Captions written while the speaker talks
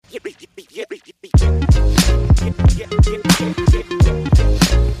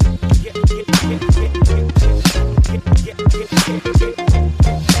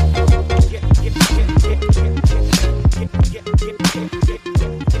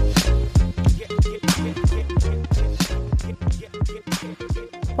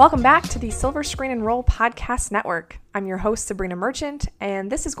Welcome back to the Silver Screen and Roll Podcast Network. I'm your host, Sabrina Merchant,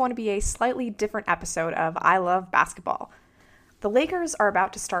 and this is going to be a slightly different episode of I Love Basketball. The Lakers are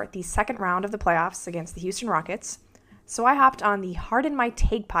about to start the second round of the playoffs against the Houston Rockets, so I hopped on the Harden My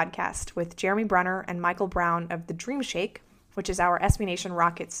Take podcast with Jeremy Brenner and Michael Brown of the Dream Shake, which is our SB Nation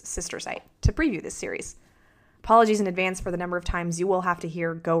Rockets sister site, to preview this series. Apologies in advance for the number of times you will have to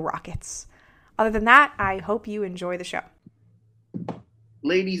hear "Go Rockets." Other than that, I hope you enjoy the show.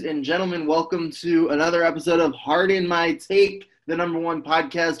 Ladies and gentlemen, welcome to another episode of Harden My Take, the number one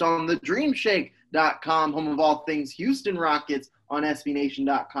podcast on the DreamShake.com, home of all things Houston Rockets on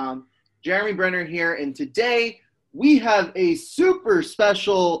SBNation.com. Jeremy Brenner here, and today we have a super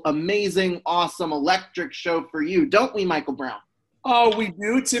special, amazing, awesome, electric show for you, don't we, Michael Brown? We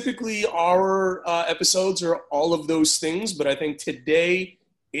do. Typically, our episodes are all of those things, but I think today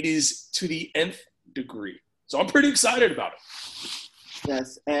it is to the nth degree. So I'm pretty excited about it.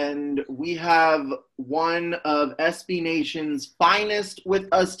 Yes, and we have one of SB Nation's finest with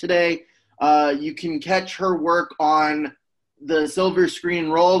us today. You can catch her work on the Silver Screen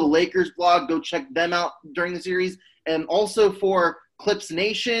and Roll, the Lakers blog. Go check them out during the series. And also for Clips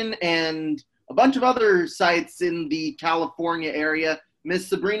Nation and a bunch of other sites in the California area, Miss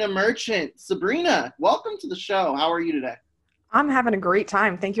Sabrina Merchant. Sabrina, welcome to the show. How are you today? I'm having a great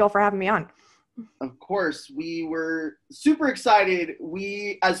time. Thank you all for having me on. Of course, we were super excited.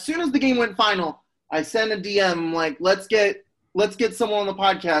 As soon as the game went final, I sent a DM like, let's get someone on the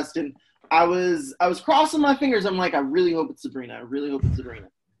podcast. And I was crossing my fingers. I'm like, I really hope it's Sabrina. I really hope it's Sabrina.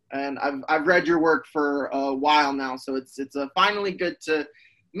 And I've read your work for a while now, so it's finally good to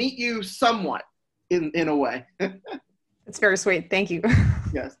meet you somewhat in a way. It's very sweet. Thank you.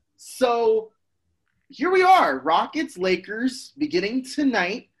 Yes. So here we are, Rockets Lakers beginning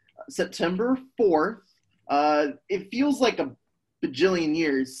tonight. September 4th. It feels like a bajillion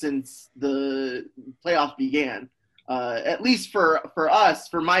years since the playoff began, at least for us,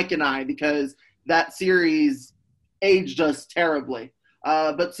 for Mike and I, because that series aged us terribly.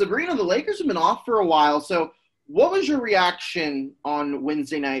 But Sabrina, the Lakers have been off for a while. So what was your reaction on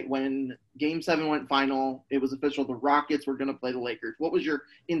Wednesday night when Game 7 went final? It was official. The Rockets were going to play the Lakers. What was your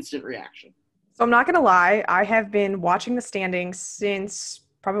instant reaction? So I'm not going to lie. I have been watching the standings since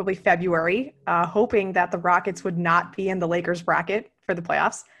probably February, hoping that the Rockets would not be in the Lakers bracket for the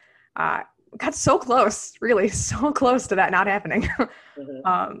playoffs. Got so close, really, so close to that not happening.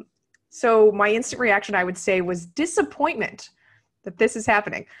 Mm-hmm. So my instant reaction, I would say, was disappointment that this is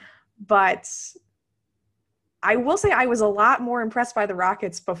happening. But I will say I was a lot more impressed by the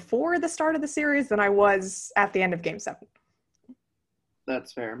Rockets before the start of the series than I was at the end of Game 7.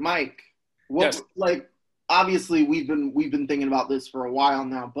 That's fair. Mike, Yes. Obviously, we've been thinking about this for a while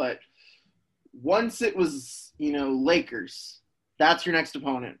now, but once it was, Lakers, that's your next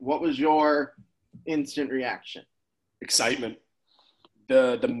opponent. What was your instant reaction? Excitement.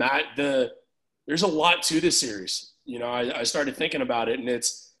 There's a lot to this series. I started thinking about it, and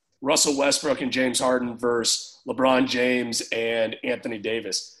it's Russell Westbrook and James Harden versus LeBron James and Anthony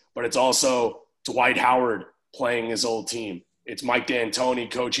Davis. But it's also Dwight Howard playing his old team. It's Mike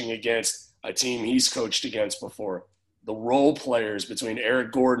D'Antoni coaching against a team he's coached against before. The role players between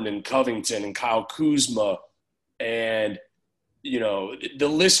Eric Gordon and Covington and Kyle Kuzma, and, the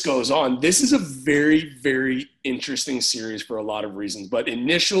list goes on. This is a very, very interesting series for a lot of reasons, but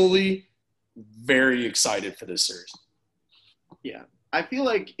initially, very excited for this series. Yeah. I feel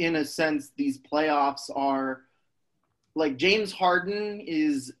like, in a sense, these playoffs are like James Harden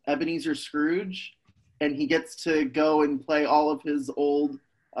is Ebenezer Scrooge, and he gets to go and play all of his old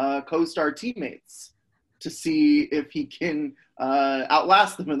co-star teammates to see if he can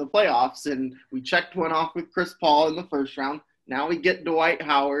outlast them in the playoffs. And we checked one off with Chris Paul in the first round. Now we get Dwight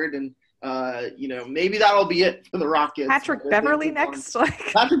Howard, and maybe that'll be it for the Rockets. Patrick Beverly next.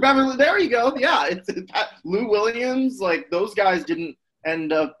 Patrick Beverly, there you go. Yeah, it's Lou Williams. Those guys didn't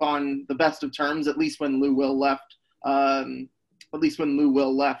end up on the best of terms, at least when Lou Will left. For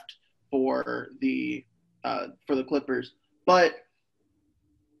the Clippers. But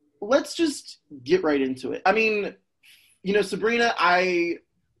let's just get right into it. I mean, Sabrina,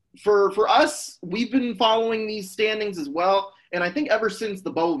 for us, we've been following these standings as well. And I think ever since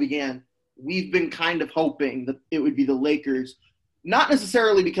the bubble began, we've been kind of hoping that it would be the Lakers. Not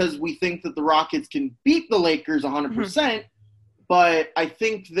necessarily because we think that the Rockets can beat the Lakers 100%, but I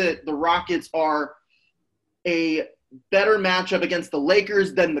think that the Rockets are a better matchup against the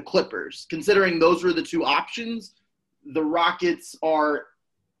Lakers than the Clippers. Considering those were the two options, the Rockets are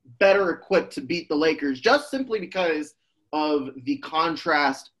better equipped to beat the Lakers just simply because of the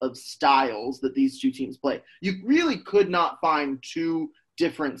contrast of styles that these two teams play. You really could not find two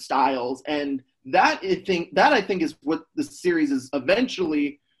different styles. And that I think is what the series is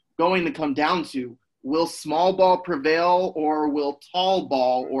eventually going to come down to. Will small ball prevail, or will tall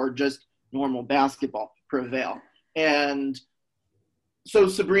ball or just normal basketball prevail? And so,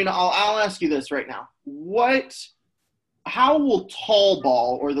 Sabrina, I'll ask you this right now. How will tall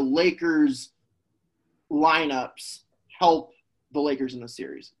ball or the Lakers lineups help the Lakers in the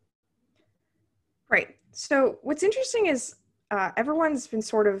series? Right. So what's interesting is everyone's been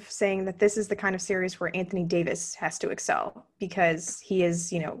sort of saying that this is the kind of series where Anthony Davis has to excel because he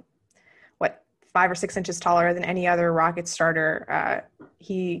is, 5 or 6 inches taller than any other Rockets starter.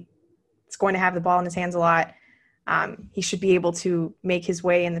 He's going to have the ball in his hands a lot. He should be able to make his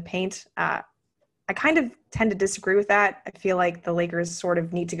way in the paint. I kind of tend to disagree with that. I feel like the Lakers sort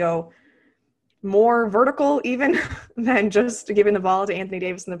of need to go more vertical even than just giving the ball to Anthony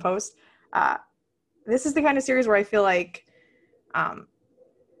Davis in the post. This is the kind of series where I feel like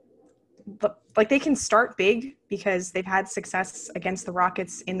they can start big because they've had success against the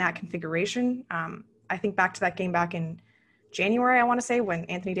Rockets in that configuration. I think back to that game back in January, I want to say, when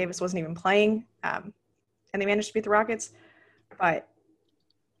Anthony Davis wasn't even playing, and they managed to beat the Rockets. But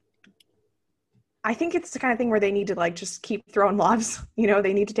I think it's the kind of thing where they need to just keep throwing lobs.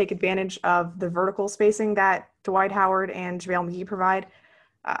 They need to take advantage of the vertical spacing that Dwight Howard and JaVale McGee provide.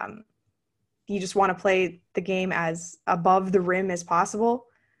 You just want to play the game as above the rim as possible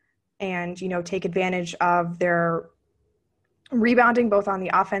and, take advantage of their rebounding both on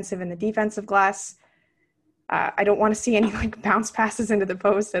the offensive and the defensive glass. I don't want to see any bounce passes into the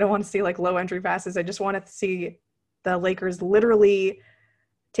post. I don't want to see low entry passes. I just want to see the Lakers literally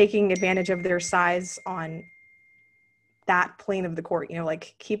taking advantage of their size on that plane of the court,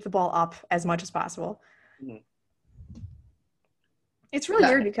 keep the ball up as much as possible. Mm-hmm. It's really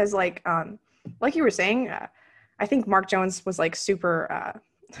weird because like you were saying, I think Mark Jones was super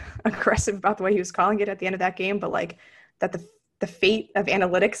aggressive about the way he was calling it at the end of that game, but that the fate of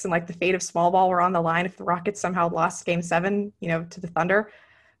analytics and the fate of small ball were on the line if the Rockets somehow lost game 7, to the Thunder.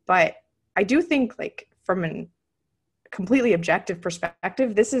 But I do think from a completely objective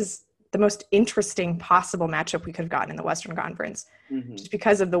perspective, this is the most interesting possible matchup we could have gotten in the Western Conference, just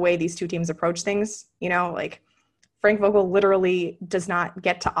because of the way these two teams approach things. Frank Vogel literally does not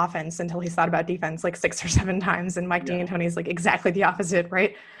get to offense until he's thought about defense 6 or 7 times. And Mike D'Antoni is exactly the opposite.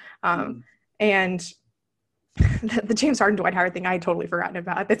 Right. And the James Harden, Dwight Howard thing, I had totally forgotten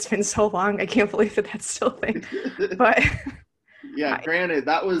about. It's been so long. I can't believe that that's still a thing. But granted,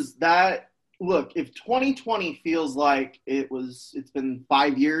 look, if 2020 feels like it's been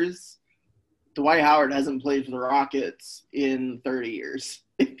 5 years, Dwight Howard hasn't played for the Rockets in 30 years.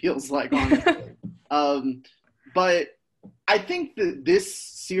 It feels like, honestly. But I think that this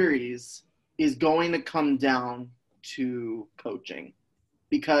series is going to come down to coaching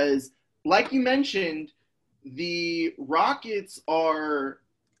because, like you mentioned, the Rockets obviously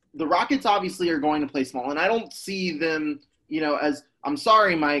are going to play small, and I don't see them, as I'm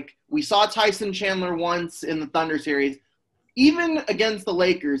sorry, Mike, we saw Tyson Chandler once in the Thunder series. Even against the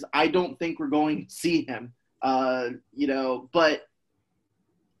Lakers, I don't think we're going to see him, but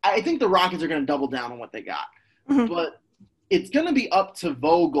I think the Rockets are going to double down on what they got. Mm-hmm. But it's going to be up to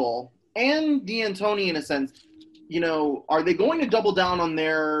Vogel and D'Antoni in a sense. Are they going to double down on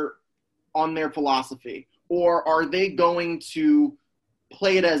their philosophy, or are they going to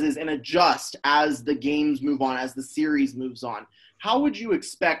play it as is and adjust as the games move on, as the series moves on? How would you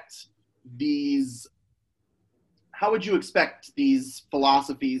expect these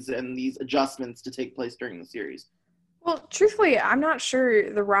philosophies and these adjustments to take place during the series? Well, truthfully, I'm not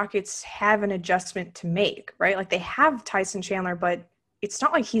sure the Rockets have an adjustment to make, right? They have Tyson Chandler, but it's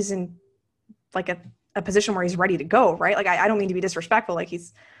not like he's in a position where he's ready to go, right? I don't mean to be disrespectful.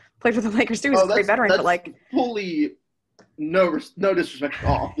 He's played for the Lakers too. He's a great veteran, but fully no disrespect at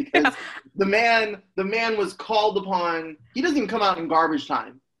all, because the man was called upon. He doesn't even come out in garbage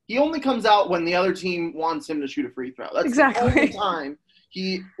time. He only comes out when the other team wants him to shoot a free throw. That's exactly the only time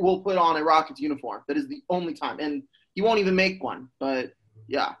he will put on a Rockets uniform. That is the only time. And he won't even make one, but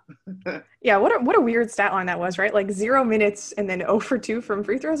yeah. Yeah, what a weird stat line that was, right? 0 minutes and then 0 for 2 from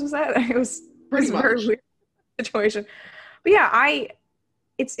free throws, was that? It was a very weird situation. But yeah,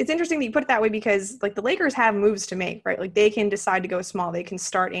 it's interesting that you put it that way because the Lakers have moves to make, right? They can decide to go small. They can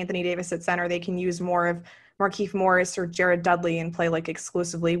start Anthony Davis at center. They can use more of Markieff Morris or Jared Dudley and play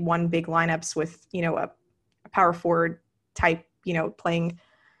exclusively one big lineups with, a power forward type, playing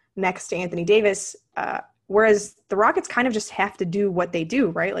next to Anthony Davis. Whereas the Rockets kind of just have to do what they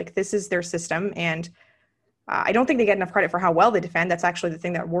do, right? This is their system. And I don't think they get enough credit for how well they defend. That's actually the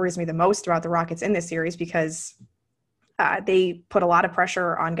thing that worries me the most about the Rockets in this series because They put a lot of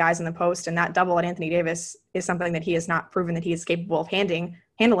pressure on guys in the post, and that double at Anthony Davis is something that he has not proven that he is capable of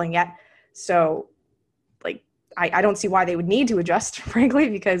handling yet. So, like, I don't see why they would need to adjust, frankly,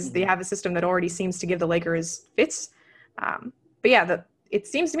 because they have a system that already seems to give the Lakers fits. But yeah, it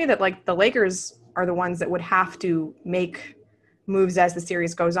seems to me that like the Lakers are the ones that would have to make moves as the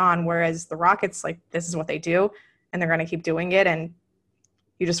series goes on, whereas the Rockets, like, this is what they do, and they're going to keep doing it, and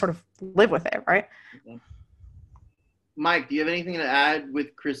you just sort of live with it, right? Okay. Mike, do you have anything to add with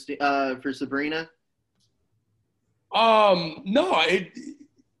for Sabrina? No,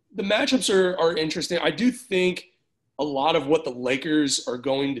 the matchups are interesting. I do think a lot of what the Lakers are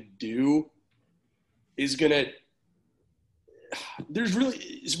going to do is going to – there's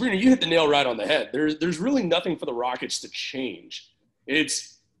really – Sabrina, you hit the nail right on the head. There's really nothing for the Rockets to change.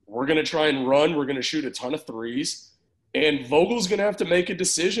 It's we're going to try and run. We're going to shoot a ton of threes. And Vogel's going to have to make a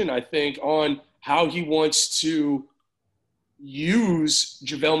decision, I think, on how he wants to use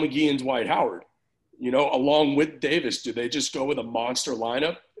JaVale McGee and Dwight Howard, along with Davis. Do they just go with a monster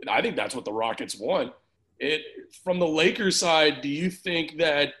lineup? I think that's what the Rockets want. From the Lakers side, do you think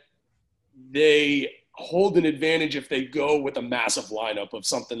that they hold an advantage if they go with a massive lineup of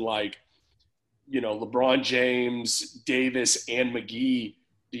something like, LeBron James, Davis, and McGee?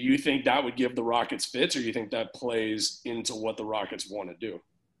 Do you think that would give the Rockets fits, or do you think that plays into what the Rockets want to do?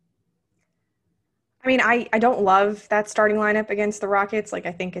 I mean, I don't love that starting lineup against the Rockets. Like,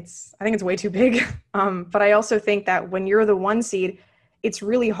 I think it's way too big. But I also think that when you're the 1 seed, it's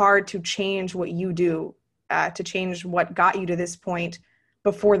really hard to change what you do, to change what got you to this point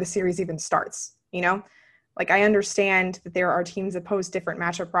before the series even starts. Like, I understand that there are teams that pose different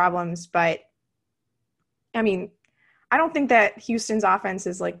matchup problems, but I mean, I don't think that Houston's offense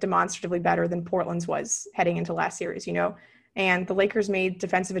is like demonstratively better than Portland's was heading into last series, and the Lakers made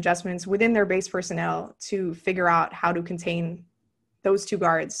defensive adjustments within their base personnel to figure out how to contain those two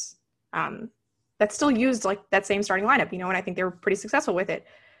guards that still used like that same starting lineup, and I think they were pretty successful with it.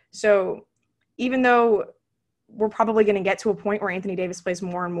 So even though we're probably going to get to a point where Anthony Davis plays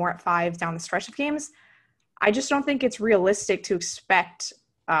more and more at 5 down the stretch of games, I just don't think it's realistic to expect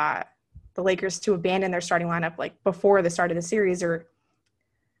the Lakers to abandon their starting lineup like before the start of the series, or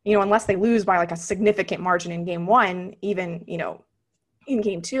unless they lose by like a significant margin in game 1, even in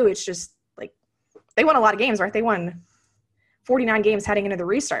game 2, it's just like they won a lot of games, right? They won 49 games heading into the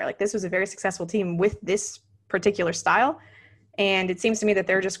restart. Like, this was a very successful team with this particular style, and it seems to me that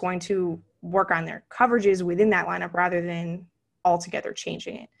they're just going to work on their coverages within that lineup rather than altogether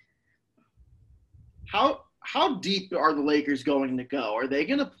changing it. How deep are the Lakers going to go? Are they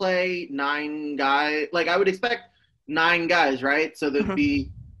going to play 9 guys? Like, I would expect 9 guys, right? So there'd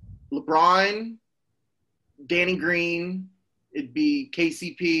be LeBron, Danny Green, it'd be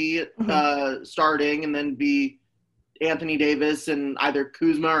KCP starting, and then be Anthony Davis and either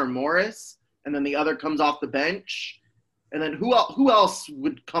Kuzma or Morris, and then the other comes off the bench. And then who else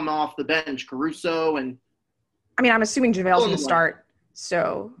would come off the bench? Caruso and – I mean, I'm assuming JaVale's going to start,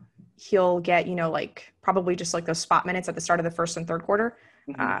 so he'll get, like probably just like those spot minutes at the start of the first and third quarter.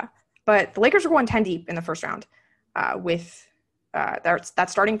 But the Lakers are going 10 deep in the first round with that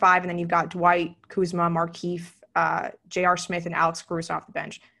starting 5, and then you've got Dwight, Kuzma, Markieff, J.R. Smith, and Alex Caruso off the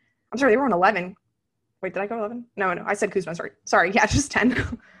bench. I'm sorry, they were on 11. Wait, did I go 11? No, I said Kuzma. Sorry, yeah, just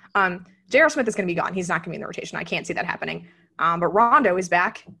 10. J.R. Smith is going to be gone. He's not going to be in the rotation. I can't see that happening. But Rondo is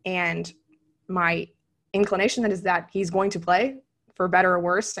back, and my inclination is that he's going to play for better or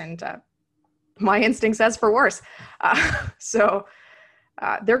worse, and my instinct says for worse. So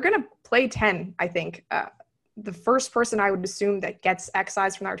they're going to play 10, I think. The first person I would assume that gets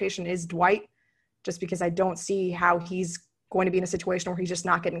excised from that rotation is Dwight, just because I don't see how he's going to be in a situation where he's just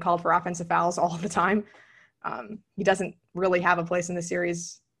not getting called for offensive fouls all the time. He doesn't really have a place in the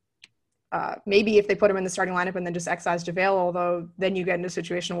series. Maybe if they put him in the starting lineup and then just excise JaVale, although then you get into a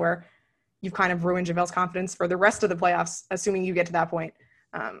situation where you've kind of ruined JaVale's confidence for the rest of the playoffs, assuming you get to that point.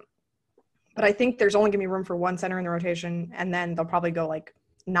 But I think there's only going to be room for 1 center in the rotation, and then they'll probably go like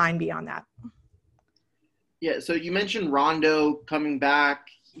 9 beyond that. Yeah, so you mentioned Rondo coming back.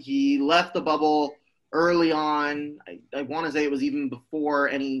 He left the bubble early on. I want to say it was even before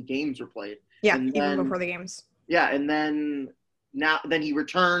any games were played. Yeah, even before the games. Yeah, and then he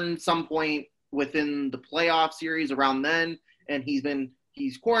returned some point within the playoff series around then, and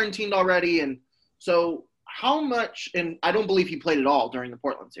he's quarantined already. And so how much – and I don't believe he played at all during the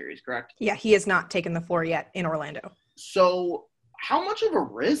Portland series, correct? Yeah, he has not taken the floor yet in Orlando. So how much of a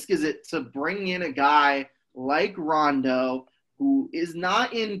risk is it to bring in a guy like Rondo, who is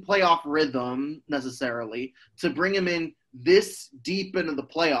not in playoff rhythm necessarily, to bring him in this deep into the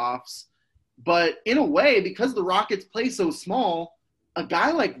playoffs, But in a way, because the Rockets play so small, a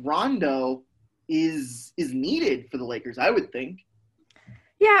guy like Rondo is needed for the Lakers, I would think.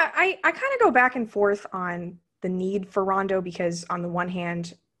 Yeah, I kind of go back and forth on the need for Rondo because on the one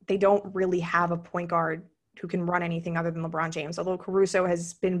hand, they don't really have a point guard who can run anything other than LeBron James, although Caruso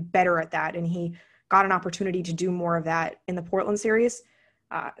has been better at that, and he got an opportunity to do more of that in the Portland series.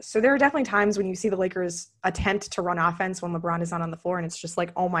 So there are definitely times when you see the Lakers attempt to run offense when LeBron is not on the floor, and it's just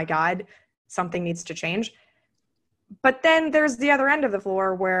like, oh my God, something needs to change. But then there's the other end of the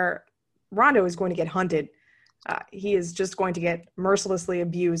floor where Rondo is going to get hunted. He is just going to get mercilessly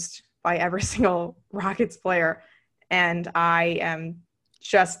abused by every single Rockets player. And I am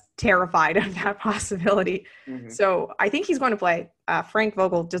just terrified of that possibility. Mm-hmm. So I think he's going to play. Frank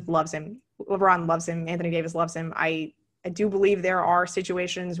Vogel just loves him. LeBron loves him. Anthony Davis loves him. I do believe there are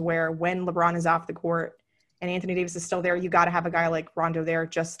situations where when LeBron is off the court and Anthony Davis is still there, you got to have a guy like Rondo there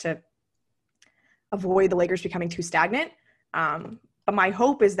just to avoid the Lakers becoming too stagnant. But my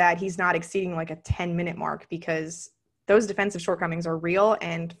hope is that he's not exceeding like a 10-minute mark because those defensive shortcomings are real.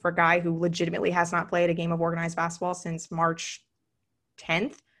 And for a guy who legitimately has not played a game of organized basketball since March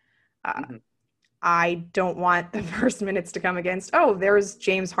 10th, I don't want the first minutes to come against, there's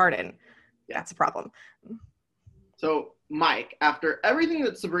James Harden. That's a problem. So, Mike, after everything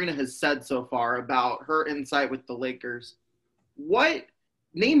that Sabrina has said so far about her insight with the Lakers,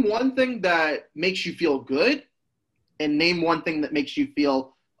 name one thing that makes you feel good and name one thing that makes you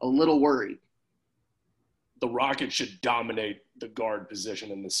feel a little worried. The Rockets should dominate the guard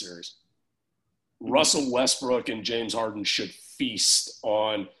position in this series. Russell Westbrook and James Harden should feast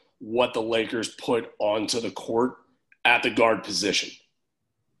on what the Lakers put onto the court at the guard position.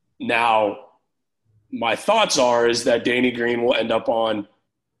 Now, my thoughts is that Danny Green will end up on,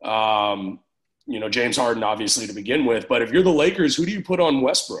 James Harden, obviously, to begin with. But if you're the Lakers, who do you put on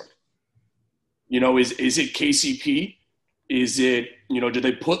Westbrook? Is it KCP? Is it, do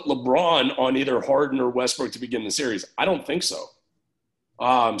they put LeBron on either Harden or Westbrook to begin the series? I don't think so.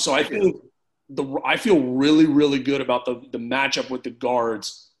 So I think I feel really, really good about the matchup with the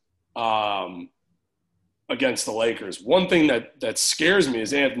guards against the Lakers. One thing that scares me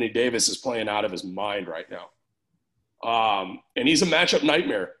is Anthony Davis is playing out of his mind right now. And he's a matchup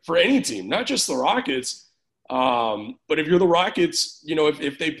nightmare for any team, not just the Rockets. But if you're the Rockets,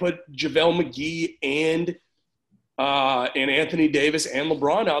 if they put JaVale McGee and Anthony Davis and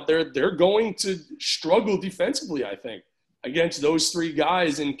LeBron out there, they're going to struggle defensively, I think, against those three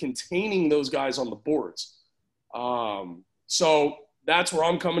guys and containing those guys on the boards. So that's where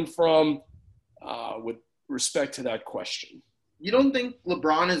I'm coming from with respect to that question. You don't think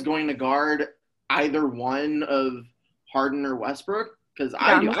LeBron is going to guard either one of Harden or Westbrook? Because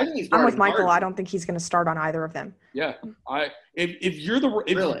I think he's I'm with Michael. Harden. I don't think he's going to start on either of them. Yeah, if you're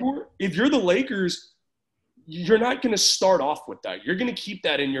the Lakers, you're not going to start off with that. You're going to keep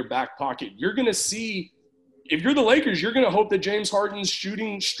that in your back pocket. You're going to see, if you're the Lakers, you're going to hope that James Harden's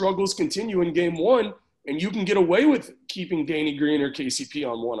shooting struggles continue in game one, and you can get away with keeping Danny Green or KCP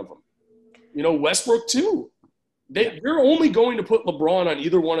on one of them. Westbrook too. They're only going to put LeBron on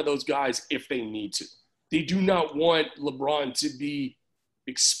either one of those guys if they need to. They do not want LeBron to be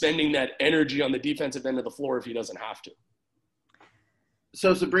expending that energy on the defensive end of the floor if he doesn't have to.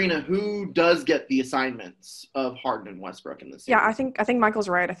 So, Sabrina, who does get the assignments of Harden and Westbrook in this series? Yeah, I think Michael's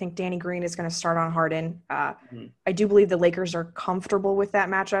right. I think Danny Green is going to start on Harden. I do believe the Lakers are comfortable with that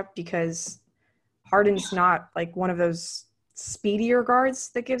matchup because Harden's not like one of those speedier guards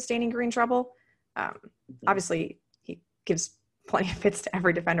that gives Danny Green trouble. Obviously, he gives plenty of fits to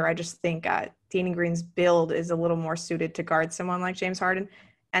every defender. I just think Danny Green's build is a little more suited to guard someone like James Harden.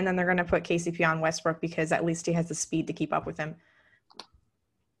 And then they're going to put KCP on Westbrook because at least he has the speed to keep up with him.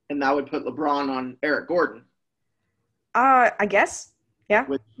 And that would put LeBron on Eric Gordon. I guess. Yeah.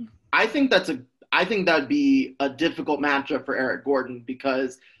 I think that'd be a difficult matchup for Eric Gordon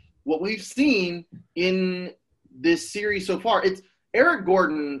because what we've seen in this series so far, it's Eric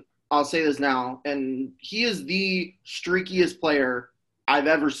Gordon, I'll say this now, and he is the streakiest player I've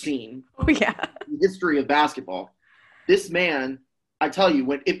ever seen in the history of basketball. This man, I tell you,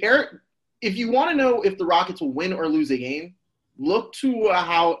 if you want to know if the Rockets will win or lose a game, look to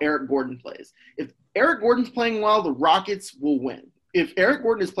how Eric Gordon plays. If Eric Gordon's playing well, the Rockets will win. If Eric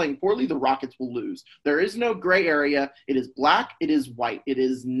Gordon is playing poorly, the Rockets will lose. There is no gray area. It is black. It is white. It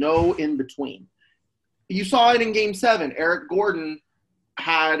is no in between. You saw it in Game 7. Eric Gordon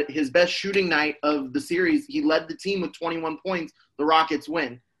had his best shooting night of the series. He led the team with 21 points. The Rockets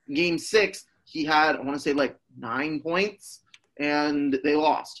win. Game 6, he had, I want to say, 9 points, and they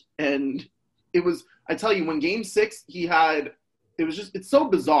lost. And it was, I tell you, when Game 6, it's so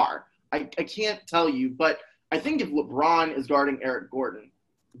bizarre. I can't tell you, but I think if LeBron is guarding Eric Gordon,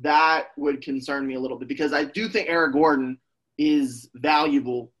 that would concern me a little bit, because I do think Eric Gordon is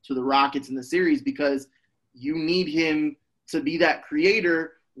valuable to the Rockets in the series, because you need him to be that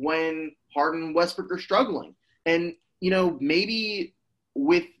creator when Harden and Westbrook are struggling. And, maybe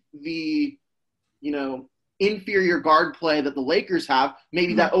with the, inferior guard play that the Lakers have,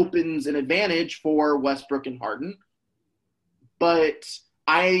 maybe that opens an advantage for Westbrook and Harden. But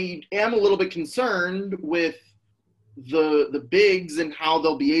I am a little bit concerned with the bigs and how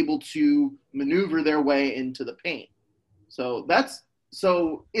they'll be able to maneuver their way into the paint. So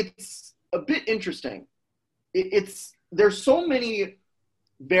it's a bit interesting. There's so many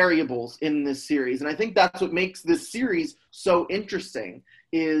variables in this series, and I think that's what makes this series so interesting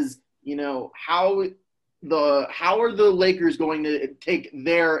is, how are the Lakers going to take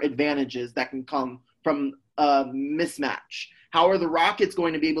their advantages that can come from a mismatch? How are the Rockets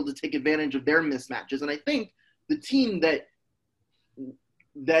going to be able to take advantage of their mismatches? And I think the team that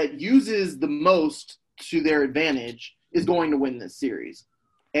uses the most to their advantage is going to win this series.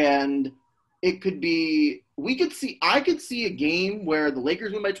 And it could be I could see a game where the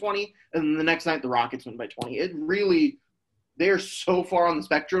Lakers win by 20 and then the next night the Rockets win by 20. They're so far on the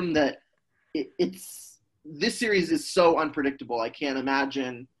spectrum that this series is so unpredictable. I can't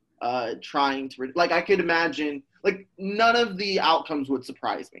imagine trying to – I could imagine – none of the outcomes would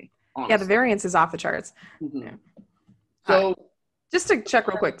surprise me, honestly. Yeah, the variance is off the charts. Mm-hmm. Yeah. So just to check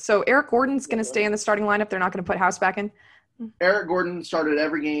real quick. So Eric Gordon's going to stay in the starting lineup. They're not going to put House back in? Eric Gordon started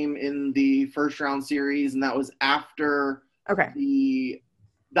every game in the first-round series, and that was after he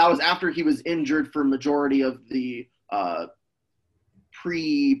was injured for majority of the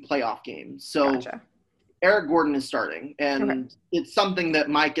pre-playoff games. So Gotcha. Eric Gordon is starting, and it's something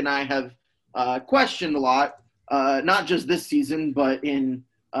that Mike and I have questioned a lot, not just this season, but in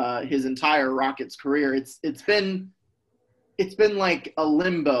his entire Rockets career. It's been like a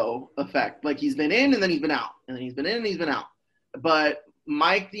limbo effect. Like he's been in and then he's been out, and then he's been in and he's been out. But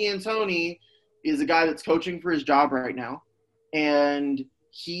Mike D'Antoni is a guy that's coaching for his job right now, and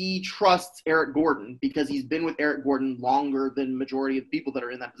he trusts Eric Gordon because he's been with Eric Gordon longer than majority of people that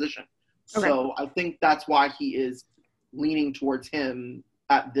are in that position. Okay. So I think that's why he is leaning towards him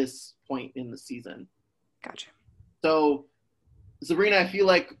at this point in the season. Gotcha. So, Sabrina, I feel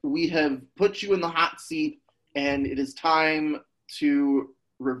like we have put you in the hot seat, and it is time to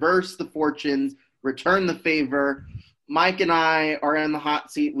reverse the fortunes, return the favor. Mike and I are in the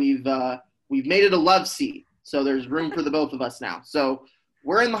hot seat. We've made it a love seat, so there's room for the both of us now. So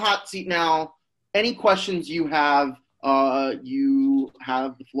we're in the hot seat now. Any questions you have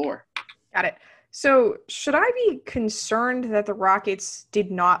the floor. Got it. So should I be concerned that the Rockets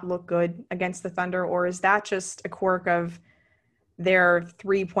did not look good against the Thunder, or is that just a quirk of their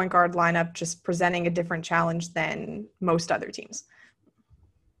 3-point guard lineup just presenting a different challenge than most other teams?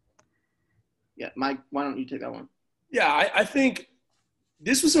 Yeah, Mike, why don't you take that one? Yeah, I think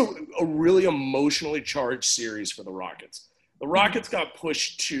this was a really emotionally charged series for the Rockets. The Rockets got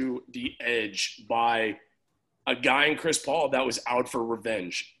pushed to the edge by a guy in Chris Paul that was out for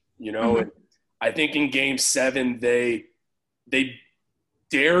revenge, And I think in Game 7 they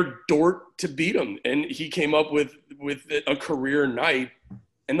dared Dort to beat him, and he came up with a career night,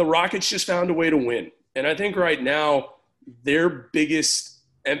 and the Rockets just found a way to win. And I think right now their biggest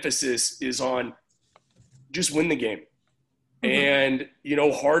emphasis is on just win the game. And,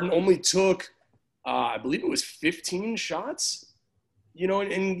 Harden only took, I believe it was 15 shots,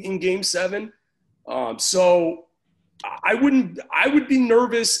 in Game 7. So I would be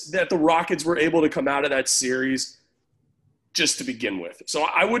nervous that the Rockets were able to come out of that series just to begin with. So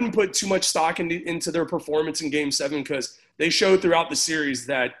I wouldn't put too much stock into their performance in Game 7, because they showed throughout the series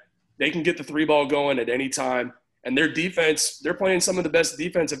that they can get the 3-ball going at any time. And their defense, they're playing some of the best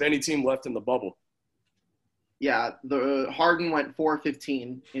defense of any team left in the bubble. Yeah, the Harden went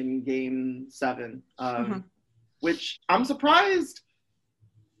 4-15 in Game 7, which I'm surprised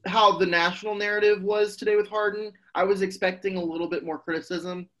how the national narrative was today with Harden. I was expecting a little bit more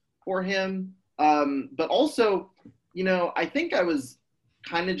criticism for him. But also, I think I was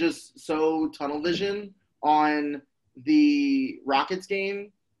kind of just so tunnel vision on the Rockets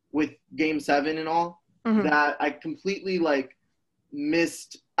game with Game 7 and all that I completely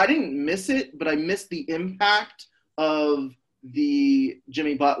missed. I didn't miss it, but I missed the impact of the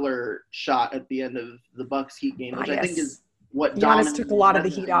Jimmy Butler shot at the end of the Bucks Heat game, which I think is what Giannis took a lot of the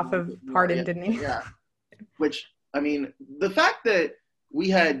heat off of Harden, didn't he? Yeah. Which, the fact that we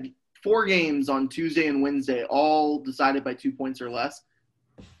had 4 games on Tuesday and Wednesday, all decided by 2 points or less,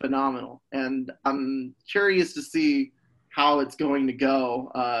 phenomenal. And I'm curious to see how it's going to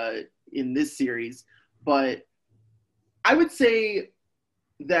go in this series. But I would say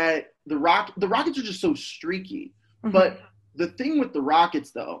that the Rockets are just so streaky. Mm-hmm. But the thing with the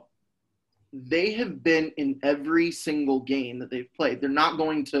Rockets, though, they have been in every single game that they've played. They're not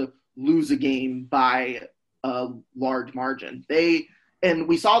going to lose a game by a large margin. And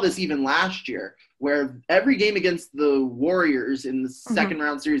we saw this even last year, where every game against the Warriors in the second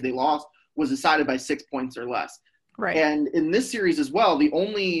round series they lost was decided by 6 points or less. Right. And in this series as well, the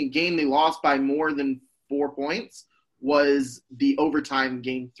only game they lost by more than 4 points was the overtime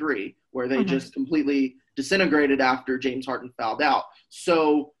game 3, where they just completely disintegrated after James Harden fouled out.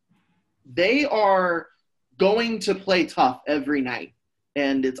 So they are going to play tough every night,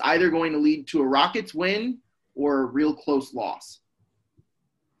 and it's either going to lead to a Rockets win or a real close loss.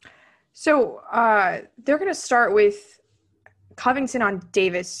 So they're going to start with Covington on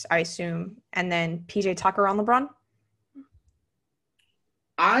Davis, I assume, and then PJ Tucker on LeBron?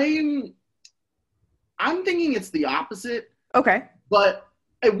 I'm thinking it's the opposite. Okay. But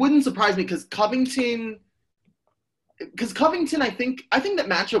it wouldn't surprise me because Covington, I think that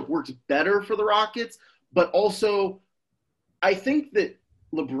matchup works better for the Rockets, but also I think that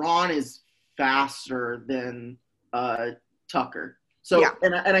LeBron is faster than Tucker. So, yeah.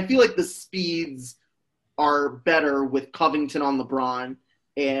 and I feel like the speeds are better with Covington on LeBron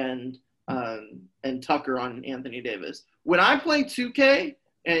and Tucker on Anthony Davis. When I play 2K,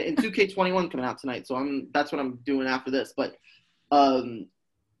 and 2K21 coming out tonight, so that's what I'm doing after this. But every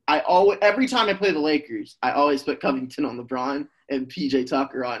time I play the Lakers, I always put Covington on LeBron and PJ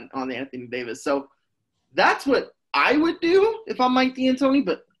Tucker on Anthony Davis. So that's what I would do if I'm Mike D'Antoni,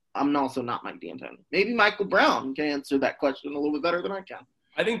 but I'm also not Mike D'Antoni. Maybe Michael Brown can answer that question a little bit better than I can.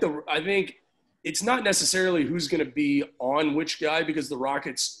 I think it's not necessarily who's going to be on which guy, because the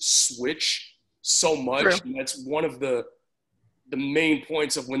Rockets switch so much. True. And that's one of the main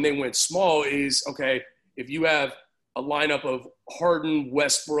points of when they went small is, okay, if you have a lineup of Harden,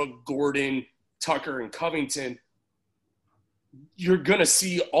 Westbrook, Gordon, Tucker, and Covington, you're going to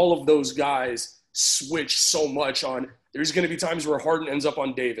see all of those guys switch so much on. There's going to be times where Harden ends up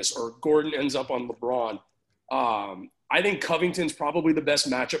on Davis or Gordon ends up on LeBron. I think Covington's probably the best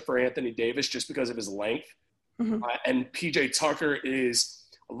matchup for Anthony Davis just because of his length. Mm-hmm. And PJ Tucker is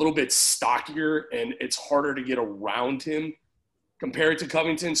a little bit stockier, and it's harder to get around him compared to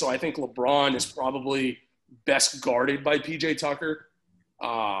Covington. So I think LeBron is probably best guarded by PJ Tucker.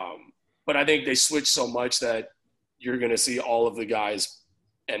 But I think they switch so much that you're going to see all of the guys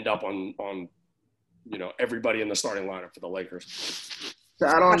end up on everybody in the starting lineup for the Lakers. To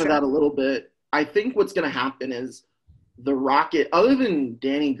add on to that a little bit, I think what's going to happen is the Rocket, other than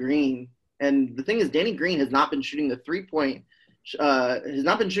Danny Green, and the thing is Danny Green has not been shooting three-pointers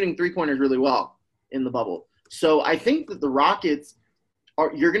really well in the bubble. So I think that the Rockets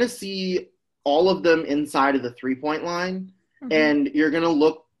you're going to see all of them inside of the three-point line, and you're going to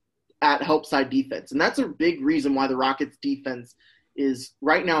look at help side defense. And that's a big reason why the Rockets defense is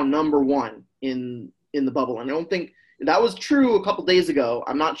right now number one in the bubble. And I don't think that was true a couple days ago.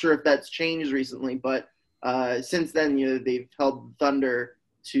 I'm not sure if that's changed recently, but since then, they've held Thunder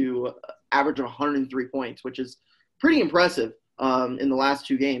to average of 103 points, which is pretty impressive in the last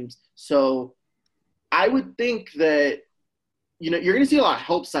two games. So I would think that, you're going to see a lot of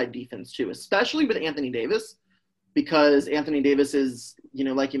help side defense too, especially with Anthony Davis, because Anthony Davis is,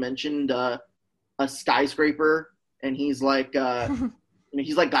 like you mentioned, a skyscraper, and he's like,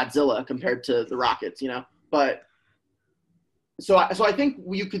 he's like Godzilla compared to the Rockets, But so I think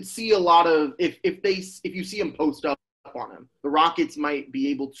you could see a lot of if you see him post up on him, the Rockets might be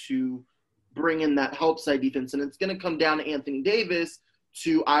able to bring in that help side defense, and it's going to come down to Anthony Davis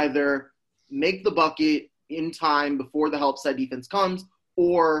to either make the bucket in time before the help side defense comes,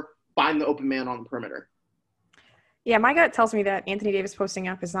 or find the open man on the perimeter. Yeah, my gut tells me that Anthony Davis posting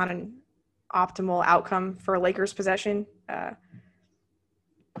up is not an optimal outcome for a Lakers possession.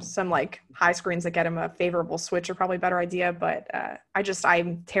 Some high screens that get him a favorable switch are probably a better idea, but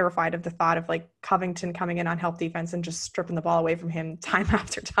I'm terrified of the thought of Covington coming in on help defense and just stripping the ball away from him time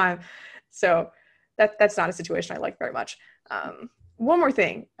after time. So that's not a situation I like very much. One more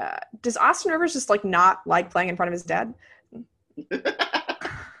thing. Does Austin Rivers just not like playing in front of his dad?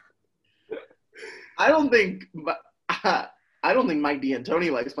 I don't think Mike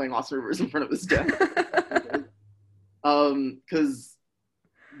D'Antoni likes playing Austin Rivers in front of his dad. Because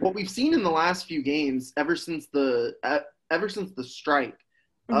what we've seen in the last few games, ever since the strike,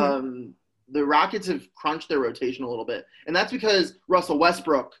 the Rockets have crunched their rotation a little bit, and that's because Russell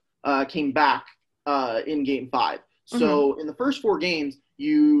Westbrook came back in Game 5. So in the first 4 games,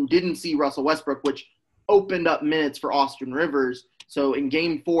 you didn't see Russell Westbrook, which opened up minutes for Austin Rivers. So in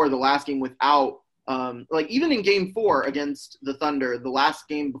Game 4, the last game without even in Game 4 against the Thunder, the last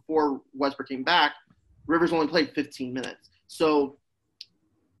game before Westbrook came back, Rivers only played 15 minutes. So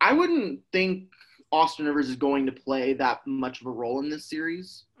I wouldn't think Austin Rivers is going to play that much of a role in this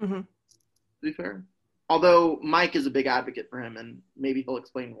series, to be fair. Although Mike is a big advocate for him, and maybe he'll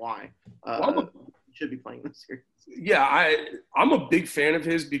explain why he should be playing this series. Yeah, I'm a big fan of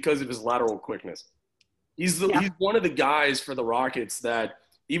his because of his lateral quickness. He's one of the guys for the Rockets that –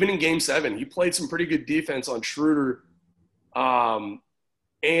 even in Game 7, he played some pretty good defense on Schroeder. And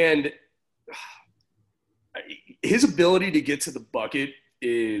his ability to get to the bucket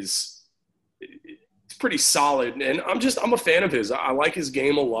is it's pretty solid. And I'm a fan of his. I like his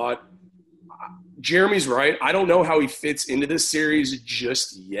game a lot. Jeremy's right. I don't know how he fits into this series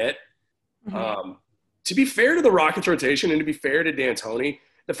just yet. To be fair to the Rockets rotation and to be fair to D'Antoni,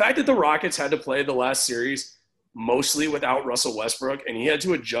 the fact that the Rockets had to play the last series mostly without Russell Westbrook, and he had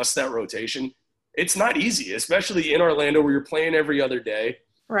to adjust that rotation. It's not easy, especially in Orlando where you're playing every other day.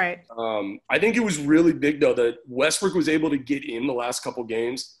 Right. I think it was really big, though, that Westbrook was able to get in the last couple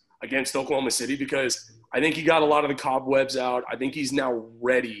games against Oklahoma City because I think he got a lot of the cobwebs out. I think he's now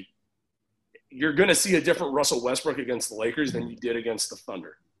ready. You're going to see a different Russell Westbrook against the Lakers than you did against the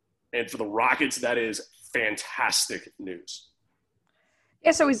Thunder. And for the Rockets, that is fantastic news.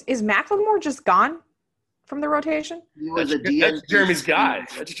 Yeah, so is Macklemore just gone from the rotation? He was that's Jeremy's guy.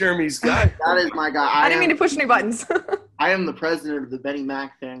 That's Jeremy's guy. That is my guy. I didn't mean to push any buttons. I am the president of the Benny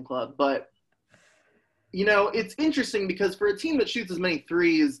Mac fan club. But, it's interesting because for a team that shoots as many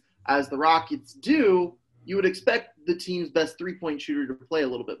threes as the Rockets do, you would expect the team's best three-point shooter to play a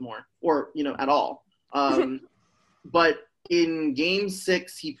little bit more or, at all. But in Game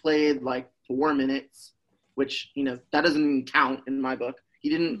 6, he played like 4 minutes, which, that doesn't even count in my book. He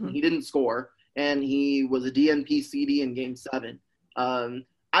didn't score. And he was a DNP CD in Game 7.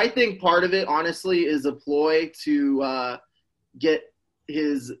 I think part of it, honestly, is a ploy to get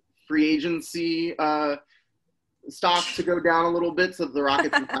his free agency stock to go down a little bit so the Rockets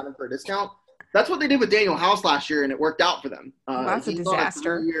can sign him for a discount. That's what they did with Daniel House last year, and it worked out for them. That's a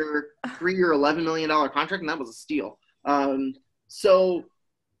disaster. Three-year, $11 million contract, and that was a steal. So,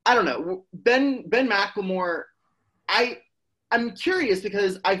 I don't know. Ben McLemore, I'm curious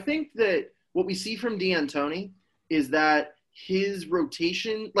because I think that what we see from D'Antoni is that his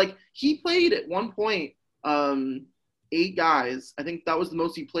rotation, like he played at one point 8 guys. I think that was the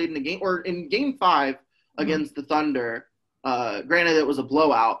most he played in a game, or in Game 5 against the Thunder. Granted, it was a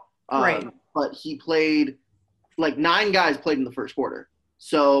blowout, right? But he played like 9 guys played in the first quarter.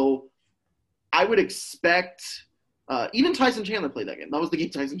 So I would expect even Tyson Chandler played that game. That was the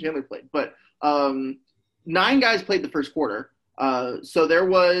game Tyson Chandler played, but 9 guys played the first quarter. So there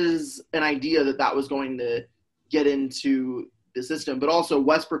was an idea that was going to get into the system, but also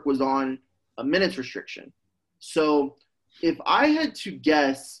Westbrook was on a minutes restriction. So if I had to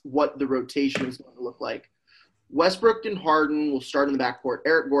guess what the rotation is going to look like, Westbrook and Harden will start in the backcourt.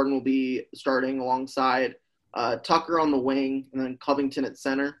 Eric Gordon will be starting alongside Tucker on the wing, and then Covington at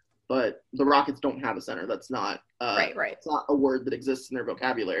center. But the Rockets don't have a center. That's not right. It's not a word that exists in their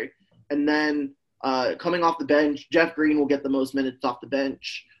vocabulary. And then coming off the bench, Jeff Green will get the most minutes off the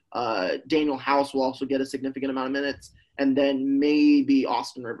bench. Daniel House will also get a significant amount of minutes, and then maybe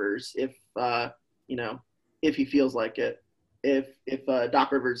Austin Rivers if he feels like it. If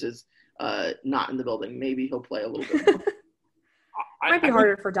Doc Rivers is not in the building, maybe he'll play a little bit more. It might be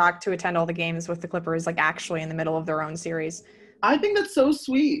harder for Doc to attend all the games with the Clippers, like actually in the middle of their own series. I think that's so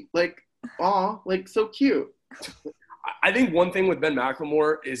sweet. Like, so cute. I think one thing with Ben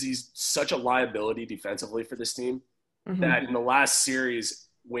McLemore is he's such a liability defensively for this team that in the last series,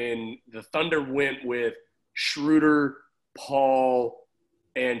 when the Thunder went with Schroeder, Paul,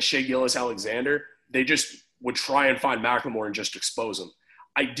 and Shai Gilgeous-Alexander, they just would try and find McLemore and just expose him.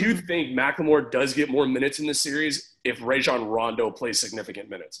 I do think McLemore does get more minutes in this series if Rajon Rondo plays significant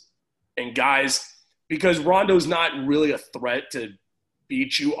minutes. And guys, because Rondo's not really a threat to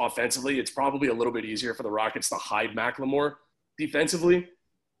beat you offensively, it's probably a little bit easier for the Rockets to hide McLemore defensively.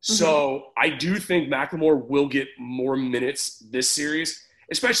 So I do think McLemore will get more minutes this series,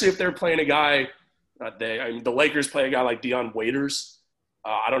 especially if they're playing a guy the Lakers play a guy like Dion Waiters.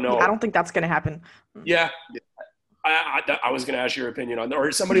 I don't know. I don't think that's going to happen. Yeah. I was going to ask your opinion on that.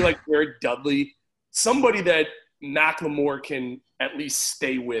 Or somebody like Jared Dudley, somebody that McLemore can at least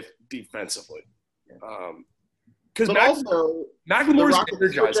stay with defensively. Because McLemore's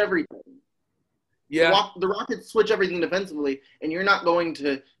energized. Everything. Yeah. The Rockets switch everything defensively, and you're not going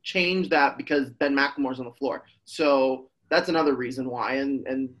to change that because Ben McLemore's on the floor. So that's another reason why,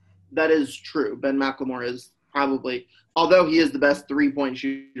 and that is true. Ben McLemore is probably. Although he is the best 3-point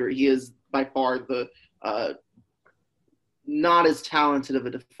shooter, he is by far the not as talented of a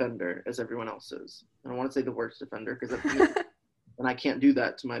defender as everyone else is. I don't want to say the worst defender because and I can't do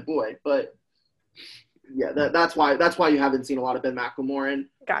that to my boy. But yeah, that's why you haven't seen a lot of Ben McLemore. And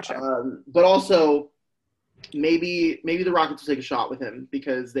Gotcha. but also maybe the Rockets will take a shot with him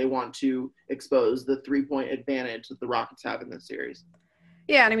because they want to expose the 3-point advantage that the Rockets have in this series.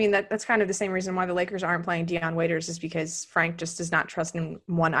 Yeah, and I mean that's kind of the same reason why the Lakers aren't playing Deion Waiters is because Frank just does not trust him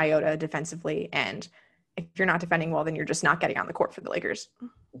one iota defensively, and if you're not defending well, then you're just not getting on the court for the Lakers.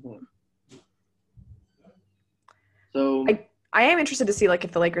 Mm-hmm. So I am interested to see like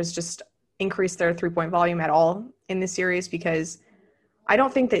if the Lakers just increase their 3-point volume at all in this series, because I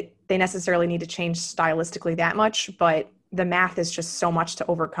don't think that they necessarily need to change stylistically that much, but the math is just so much to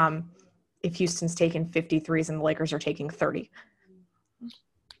overcome if Houston's taking 53s and the Lakers are taking 30.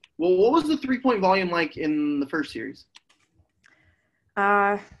 Well, what was the 3-point volume like in the first series?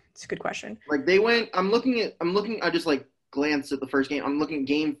 It's a good question. Like they went, I just like glanced at the first game. I'm looking at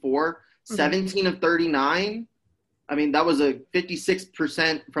game 4, 17 of 39. I mean, that was a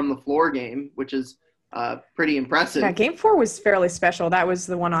 56% from the floor game, which is pretty impressive. Yeah, game 4 was fairly special. That was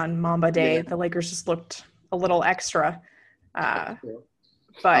the one on Mamba Day. Yeah. The Lakers just looked a little extra.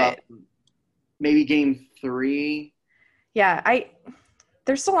 But maybe game 3. Yeah,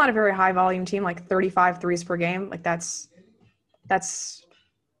 there's still not a very high volume team, like 35 threes per game. Like that's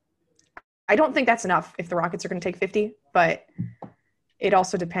I don't think that's enough if the Rockets are going to take 50, but it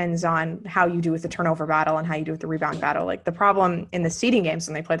also depends on how you do with the turnover battle and how you do with the rebound battle. Like the problem in the seeding games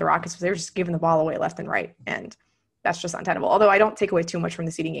when they played the Rockets was they were just giving the ball away left and right, and that's just untenable. Although I don't take away too much from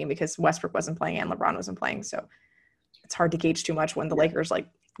the seeding game because Westbrook wasn't playing and LeBron wasn't playing, so it's hard to gauge too much when the Lakers like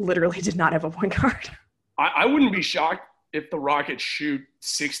literally did not have a point guard. I wouldn't be shocked if the Rockets shoot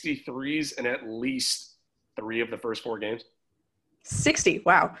 63s in at least 3 of the first 4 games. 60,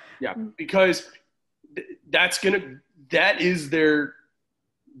 wow. Yeah, because that is their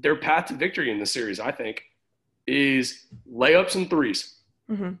path to victory in the series, I think, is layups and threes.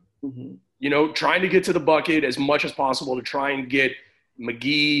 Mm-hmm. Mm-hmm. You know, trying to get to the bucket as much as possible to try and get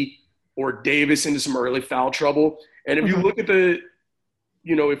McGee or Davis into some early foul trouble. And if you look at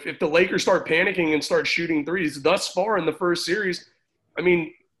if the Lakers start panicking and start shooting threes thus far in the first series, I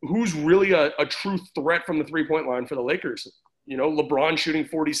mean, who's really a true threat from the 3-point line for the Lakers? You know, LeBron shooting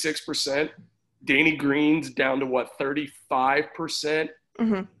 46%. Danny Green's down to 35%.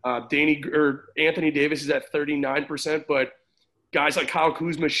 Anthony Davis is at 39%, but guys like Kyle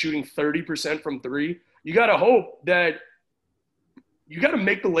Kuzma shooting 30% from 3. You got to hope that you got to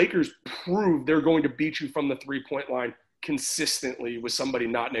make the Lakers prove they're going to beat you from the 3-point line consistently with somebody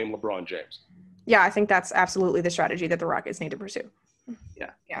not named LeBron James. Yeah, I think that's absolutely the strategy that the Rockets need to pursue.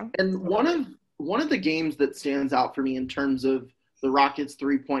 Yeah. And one of the games that stands out for me in terms of the Rockets'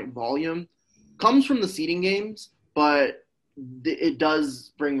 3-point volume comes from the seeding games, but it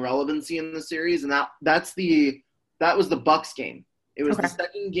does bring relevancy in the series, and that was the Bucks game. It was the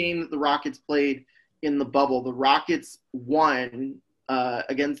second game that the Rockets played in the bubble. The Rockets won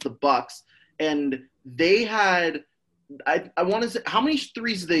against the Bucks, and they had I want to say, how many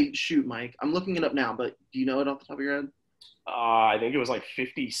threes did they shoot, Mike? I'm looking it up now, but do you know it off the top of your head? I think it was like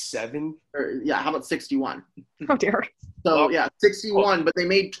 57. How about 61? Oh, dear. So, 61, but they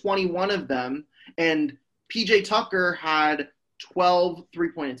made 21 of them, and P.J. Tucker had 12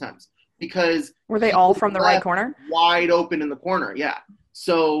 3-point attempts because – were they all from the right corner? Wide open in the corner, yeah.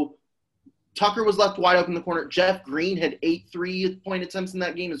 So, Tucker was left wide open in the corner. Jeff Green had 8 3-point attempts in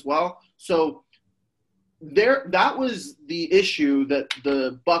that game as well. So, that was the issue that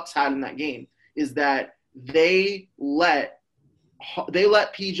the Bucks had in that game, is that they let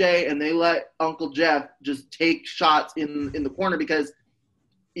PJ and they let Uncle Jeff just take shots in the corner, because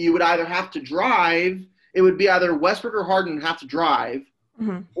you would either have to drive. It would be either Westbrook or Harden have to drive,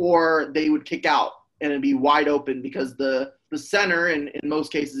 or they would kick out and it'd be wide open because the center, and in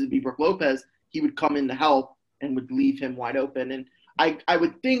most cases it'd be Brook Lopez, he would come in to help and would leave him wide open. And I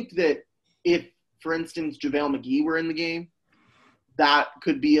would think that if, for instance, JaVale McGee were in the game, that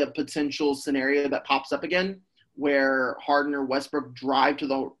could be a potential scenario that pops up again, where Harden or Westbrook drive to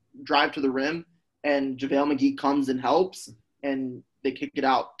the rim and JaVale McGee comes and helps, and they kick it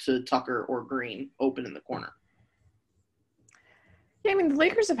out to Tucker or Green open in the corner. Yeah, I mean, the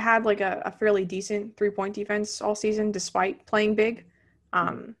Lakers have had like a fairly decent 3-point defense all season despite playing big.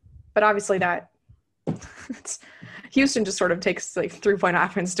 But obviously Houston just sort of takes like 3-point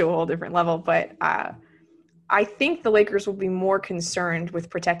offense to a whole different level. But I think the Lakers will be more concerned with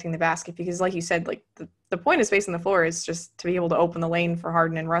protecting the basket because, like you said, like the point of space on the floor is just to be able to open the lane for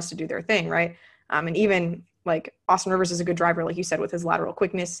Harden and Russ to do their thing, right? And even like Austin Rivers is a good driver, like you said, with his lateral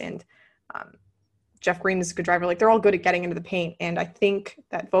quickness, and Jeff Green is a good driver. Like they're all good at getting into the paint. And I think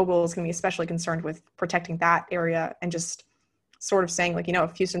that Vogel is going to be especially concerned with protecting that area and just sort of saying like,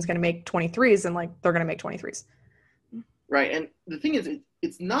 if Houston's going to make 23s, then like they're going to make 23s. Right. And the thing is,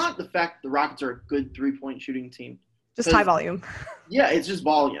 it's not the fact the Rockets are a good 3-point shooting team. Just high volume. Yeah, it's just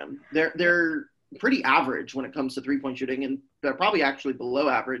volume. They're pretty average when it comes to 3-point shooting, and they're probably actually below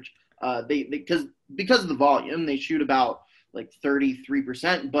average. Because of the volume, they shoot about like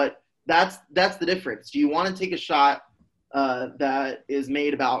 33%, but that's the difference. Do you want to take a shot that is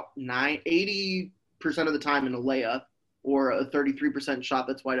made about 80% of the time in a layup, or a 33% shot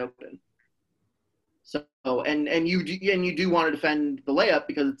that's wide open? So and you do want to defend the layup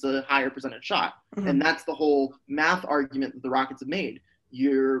because it's a higher percentage shot, and that's the whole math argument that the Rockets have made.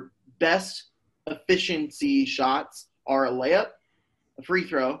 Your best efficiency shots are a layup, a free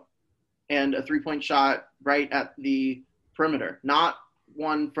throw, and a 3-point shot right at the perimeter, not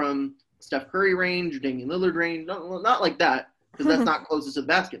one from Steph Curry range or Damian Lillard range, not like that, because that's not closest to the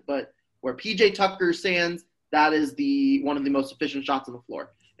basket, but where PJ Tucker stands, that is one of the most efficient shots on the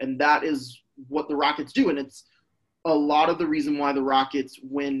floor. And that is what the Rockets do. And it's a lot of the reason why the Rockets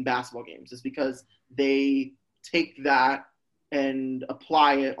win basketball games is because they take that and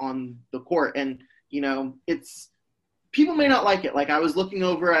apply it on the court. And, people may not like it. Like I was looking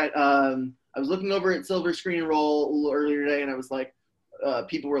over at Silver Screen and Roll earlier today, and I was like,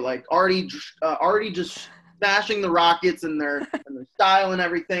 people were like already just bashing the Rockets and their style and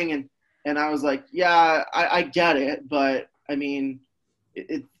everything. And I was like, yeah, I get it. But I mean,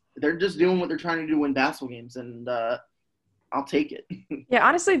 they're just doing what they're trying to do to win basketball games, and I'll take it. Yeah,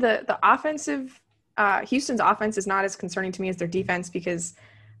 honestly, the offensive Houston's offense is not as concerning to me as their defense because,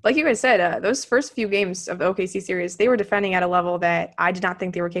 like you guys said, those first few games of the OKC series, they were defending at a level that I did not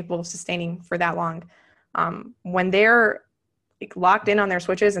think they were capable of sustaining for that long. When they're like, locked in on their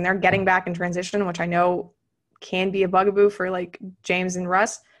switches and they're getting back in transition, which I know can be a bugaboo for like James and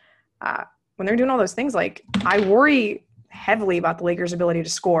Russ, when they're doing all those things, like I worry heavily about the Lakers' ability to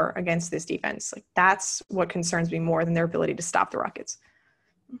score against this defense. Like that's what concerns me more than their ability to stop the Rockets.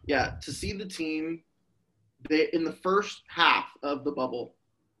 Yeah, to see the team in the first half of the bubble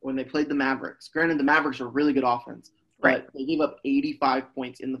when they played the Mavericks. Granted, the Mavericks are really good offense, but they gave up 85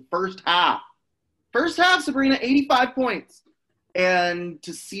 points in the first half. First half, Sabrina, 85 points. And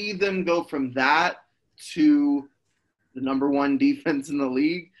to see them go from that to the number one defense in the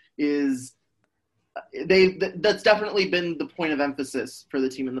league is that's definitely been the point of emphasis for the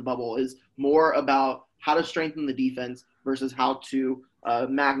team in the bubble, is more about how to strengthen the defense versus how to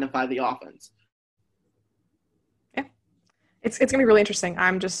magnify the offense. Yeah, it's going to be really interesting.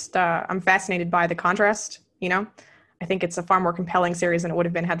 I'm just I'm fascinated by the contrast. I think it's a far more compelling series than it would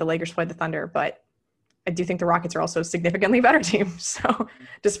have been had the Lakers played the Thunder, but I do think the Rockets are also a significantly better team. So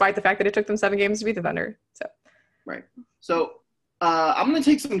despite the fact that it took them 7 games to beat the Thunder. Right. So I'm going to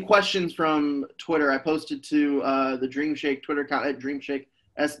take some questions from Twitter. I posted to the Dream Shake Twitter account at Dream Shake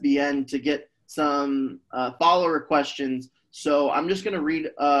SBN to get some follower questions. So I'm just going to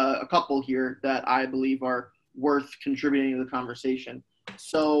read a couple here that I believe are worth contributing to the conversation.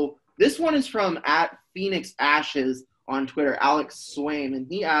 So this one is from at Phoenix Ashes on Twitter, Alex Swain, and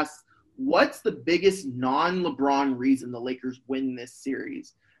he asks, what's the biggest non-LeBron reason the Lakers win this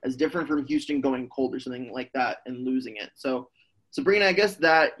series, as different from Houston going cold or something like that and losing it? So, Sabrina, I guess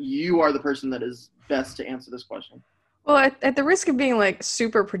that you are the person that is best to answer this question. Well, at the risk of being like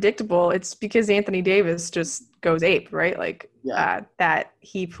super predictable, it's because Anthony Davis just goes ape, right? Like that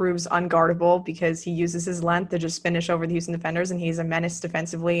he proves unguardable because he uses his length to just finish over the Houston defenders, and he's a menace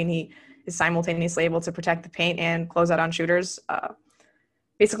defensively, and he is simultaneously able to protect the paint and close out on shooters.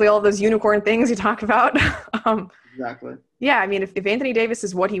 Basically all of those unicorn things you talk about. Exactly. Yeah, I mean, if Anthony Davis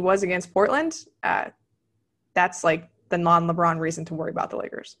is what he was against Portland, that's like the non-LeBron reason to worry about the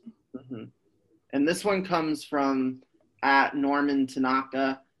Lakers. Mm-hmm. And this one comes from at Norman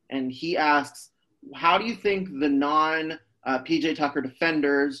Tanaka, and he asks, how do you think the non-PJ Tucker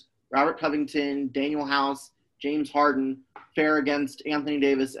defenders, Robert Covington, Daniel House, James Harden, fare against Anthony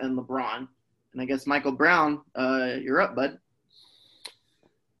Davis and LeBron? And I guess Michael Brown, you're up, bud.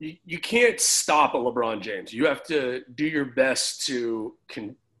 You can't stop a LeBron James. You have to do your best to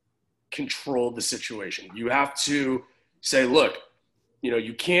control the situation. You have to say, look,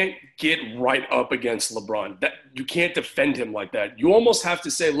 you can't get right up against LeBron. That you can't defend him like that. You almost have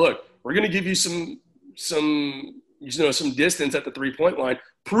to say, look, we're going to give you some distance at the 3-point line.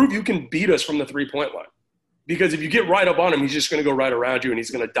 Prove you can beat us from the 3-point line. Because if you get right up on him, he's just going to go right around you and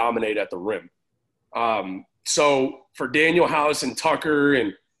he's going to dominate at the rim. So for Daniel House and Tucker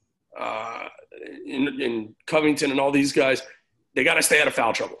and in Covington and all these guys, they got to stay out of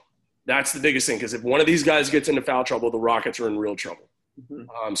foul trouble. That's the biggest thing, because if one of these guys gets into foul trouble, the Rockets are in real trouble.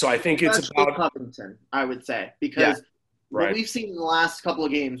 Mm-hmm. So I think it's Especially about Covington, I would say, because what we've seen in the last couple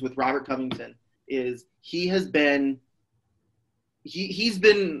of games with Robert Covington is he's been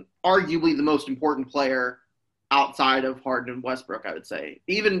arguably the most important player outside of Harden and Westbrook, I would say,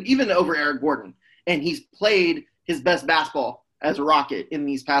 even over Eric Gordon. And he's played his best basketball as a Rocket in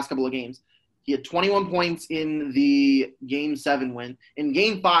these past couple of games. He had 21 points in the Game 7 win. In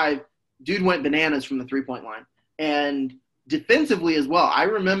Game 5, dude went bananas from the three-point line. And defensively as well, I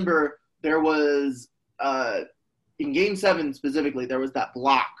remember there was in Game 7 specifically, there was that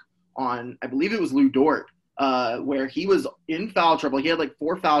block on, I believe it was Lou Dort, where he was in foul trouble. He had like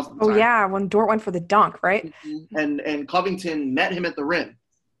 4 fouls at the time. Yeah, when Dort went for the dunk, right? And Covington met him at the rim.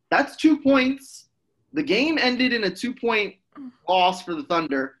 That's 2 points. The game ended in a 2-point loss for the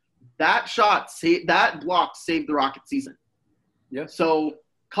Thunder. That that block saved the Rockets season. Yeah. So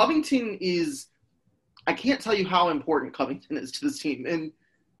Covington is – I can't tell you how important Covington is to this team. And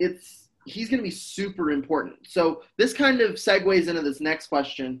he's going to be super important. So this kind of segues into this next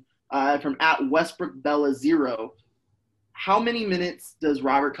question from @WestbrookBella0. How many minutes does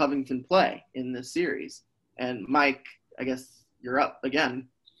Robert Covington play in this series? And Mike, I guess you're up again.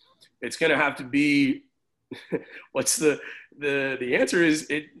 It's going to have to be – what's the answer is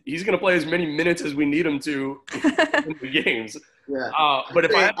he's going to play as many minutes as we need him to in the games. Yeah. But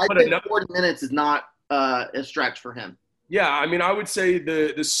if I think 40 minutes is not a stretch for him. Yeah, I mean, I would say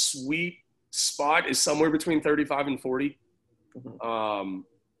the sweet spot is somewhere between 35 and 40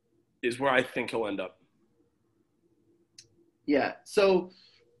 is where I think he'll end up. Yeah. So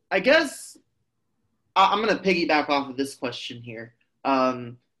I guess I'm going to piggyback off of this question here.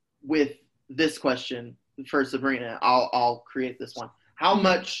 With this question for Sabrina, I'll create this one. How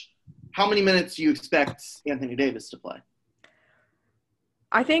many minutes do you expect Anthony Davis to play?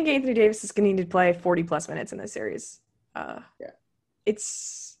 I think Anthony Davis is going to need to play 40-plus minutes in this series. I'm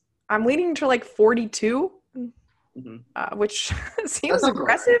leaning to like 42, which seems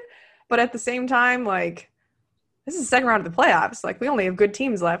aggressive, but at the same time, like, this is the second round of the playoffs. Like, we only have good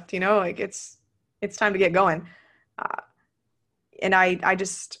teams left, like it's time to get going. And I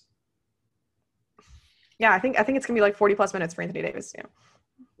think it's going to be like 40-plus minutes for Anthony Davis.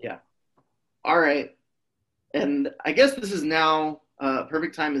 Yeah. All right. And I guess this is now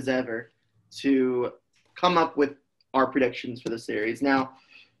perfect time as ever to come up with our predictions for the series. Now,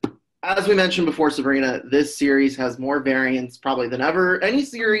 as we mentioned before, Sabrina, this series has more variance probably than any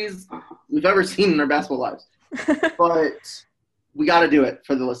series we've ever seen in our basketball lives. But we got to do it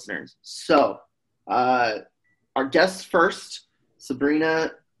for the listeners. So, our guests first.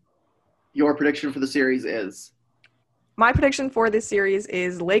 Sabrina, your prediction for the series is? My prediction for this series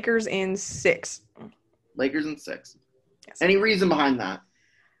is Lakers in 6. Lakers in 6. Yes. Any reason behind that?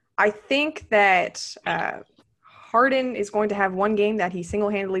 I think that Harden is going to have one game that he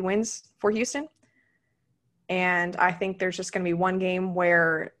single-handedly wins for Houston. And I think there's just going to be one game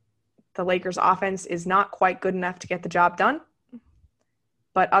where the Lakers offense is not quite good enough to get the job done.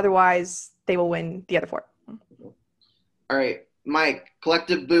 But otherwise, they will win the other 4. All right. Mike,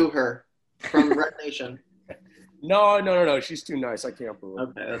 collective boo her from Red Nation. No. She's too nice. I can't boo her.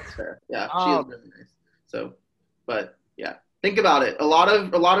 Okay, that's fair. Yeah, she is really nice. So, but yeah, think about it. A lot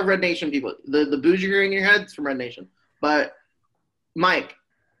of Red Nation people. The boos you're hearing in your head is from Red Nation. But Mike,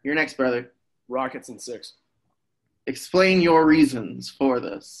 you're next, brother. Rockets in 6. Explain your reasons for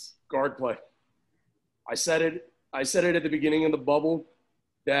this. Guard play. I said it at the beginning of the bubble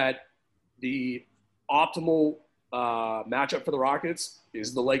that the optimal matchup for the Rockets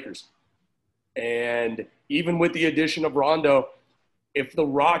is the Lakers. And even with the addition of Rondo, if the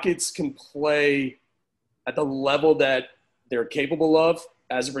Rockets can play at the level that they're capable of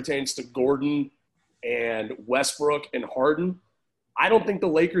as it pertains to Gordon and Westbrook and Harden, I don't think the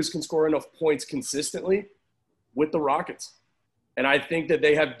Lakers can score enough points consistently with the Rockets. And I think that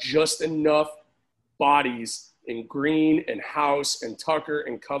they have just enough bodies in Green and House and Tucker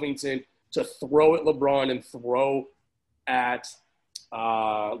and Covington to throw at LeBron and throw at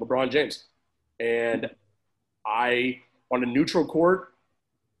LeBron James. And on a neutral court,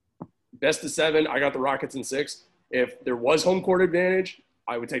 best of 7, I got the Rockets in 6. If there was home court advantage,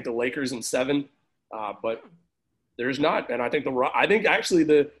 I would take the Lakers in 7. But there's not. And I think actually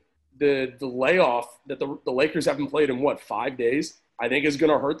the layoff that the Lakers haven't played in 5 days, I think is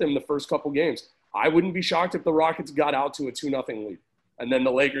going to hurt them the first couple games. I wouldn't be shocked if the Rockets got out to a 2-0 lead. And then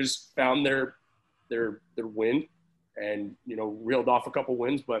the Lakers found their win and, reeled off a couple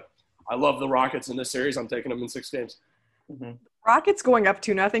wins. But I love the Rockets in this series. I'm taking them in 6 games. Mm-hmm. Rockets going up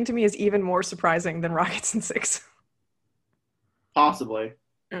 2-0 to me is even more surprising than Rockets in 6. Possibly.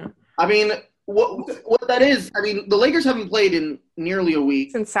 Yeah. I mean, what that is, I mean, the Lakers haven't played in nearly a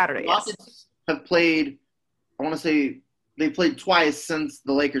week. Since Saturday, The yes. Rockets have played, I want to say, they played twice since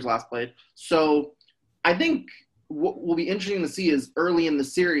the Lakers last played. So I think what will be interesting to see is early in the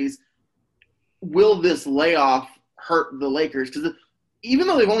series, will this layoff hurt the Lakers? Because even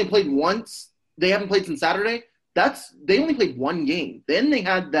though they've only played once, they haven't played since Saturday. They only played one game. Then they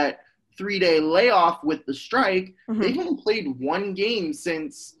had that 3-day layoff with the strike. Mhm. They've only played one game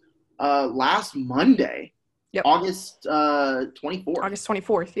since last Monday, Yep. August 24th. August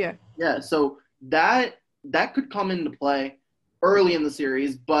 24th, yeah. Yeah, so that could come into play early in the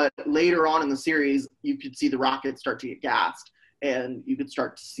series, but later on in the series, you could see the Rockets start to get gassed, and you could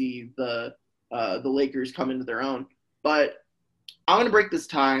start to see the Lakers come into their own. But I'm going to break this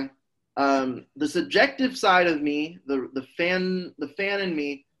tie. The subjective side of me, the fan in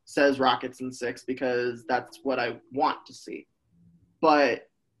me says Rockets in 6 because that's what I want to see. But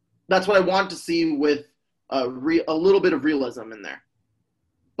that's what I want to see with a little bit of realism in there.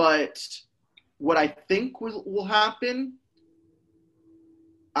 But what I think will happen,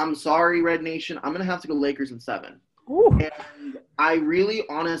 I'm sorry, Red Nation, I'm going to have to go Lakers in 7. Ooh. And I really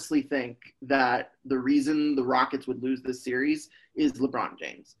honestly think that the reason the Rockets would lose this series is LeBron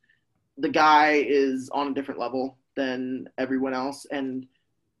James. The guy is on a different level than everyone else. And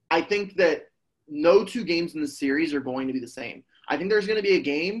I think that no two games in the series are going to be the same. I think there's going to be a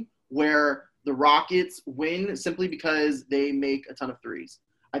game where the Rockets win simply because they make a ton of threes.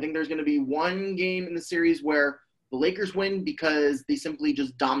 I think there's going to be one game in the series where the Lakers win because they simply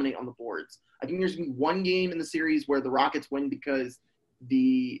just dominate on the boards. I think there's going to be one game in the series where the Rockets win because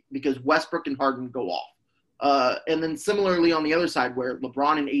Westbrook and Harden go off. And then similarly on the other side where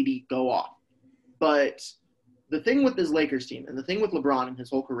LeBron and AD go off. But the thing with this Lakers team and the thing with LeBron in his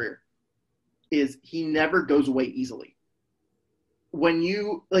whole career is he never goes away easily. When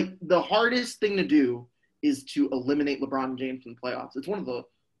you – like the hardest thing to do is to eliminate LeBron James in the playoffs. It's one of the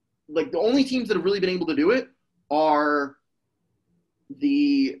 – like the only teams that have really been able to do it are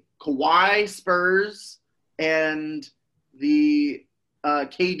the Kawhi Spurs and the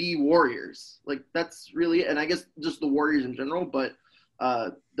KD Warriors. Like that's really – and I guess just the Warriors in general, but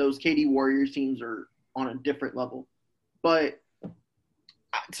those KD Warriors teams are on a different level. But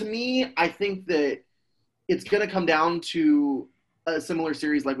to me, I think that it's going to come down to a similar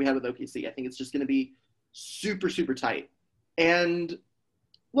series like we had with OKC. I think it's just going to be super, super tight. And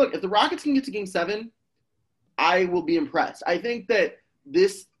look, if the Rockets can get to Game 7, I will be impressed. I think that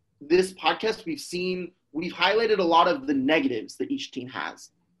this podcast we've highlighted a lot of the negatives that each team has.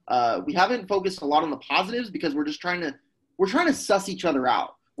 We haven't focused a lot on the positives because we're trying to suss each other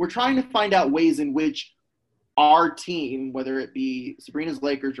out. We're trying to find out ways in which our team, whether it be Sabrina's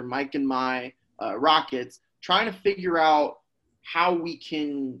Lakers or Mike and my Rockets, trying to figure out how we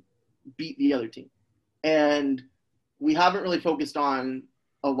can beat the other team. And we haven't really focused on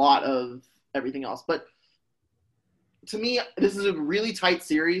a lot of everything else. But to me, this is a really tight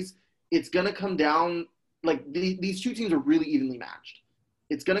series. It's going to come down, like these two teams are really evenly matched.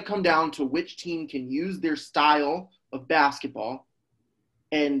 It's going to come down to which team can use their style of basketball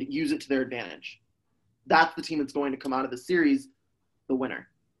and use it to their advantage. That's the team that's going to come out of the series the winner.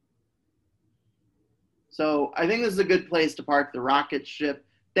 So I think this is a good place to park the rocket ship.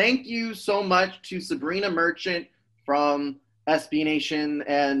 Thank you so much to Sabrina Merchant from SB Nation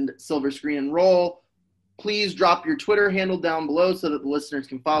and Silver Screen and Roll. Please drop your Twitter handle down below so that the listeners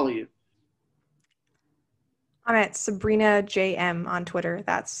can follow you. I'm at Sabrina JM on Twitter.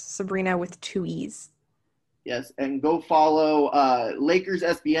 That's Sabrina with 2 E's. Yes, and go follow Lakers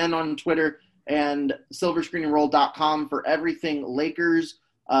SBN on Twitter and silverscreenandroll.com for everything Lakers,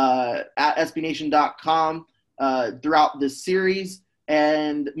 at SBNation.com throughout this series.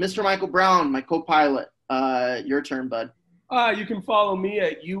 And Mr. Michael Brown, my co-pilot, your turn, bud. You can follow me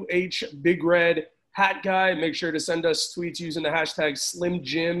at Big Red Hat Guy. Make sure to send us tweets using the hashtag Slim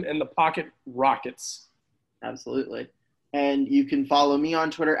Jim and the Pocket Rockets. Absolutely. And you can follow me on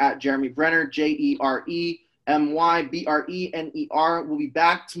Twitter at Jeremy Brenner, JeremyBrenner. We'll be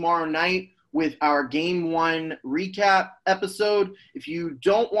back tomorrow night with our Game 1 recap episode. If you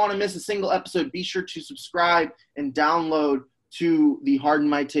don't want to miss a single episode, be sure to subscribe and download to the Harden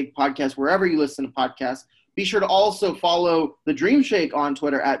My Take podcast wherever you listen to podcasts. Be sure to also follow the Dream Shake on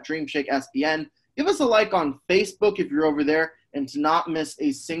Twitter at DreamShakeSBN. Give us a like on Facebook if you're over there. And to not miss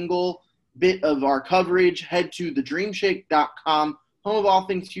a single bit of our coverage, head to thedreamshake.com, home of all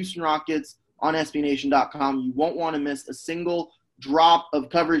things Houston Rockets, on SBNation.com. You won't want to miss a single drop of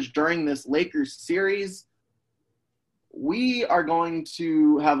coverage during this Lakers series. we are going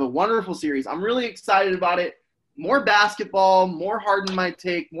to have a wonderful series. I'm really excited about it. More basketball, more Harden My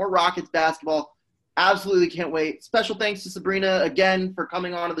Take, more Rockets basketball. Absolutely can't wait. Special thanks to Sabrina again for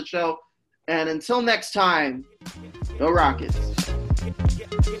coming on to the show. And until next time, go Rockets.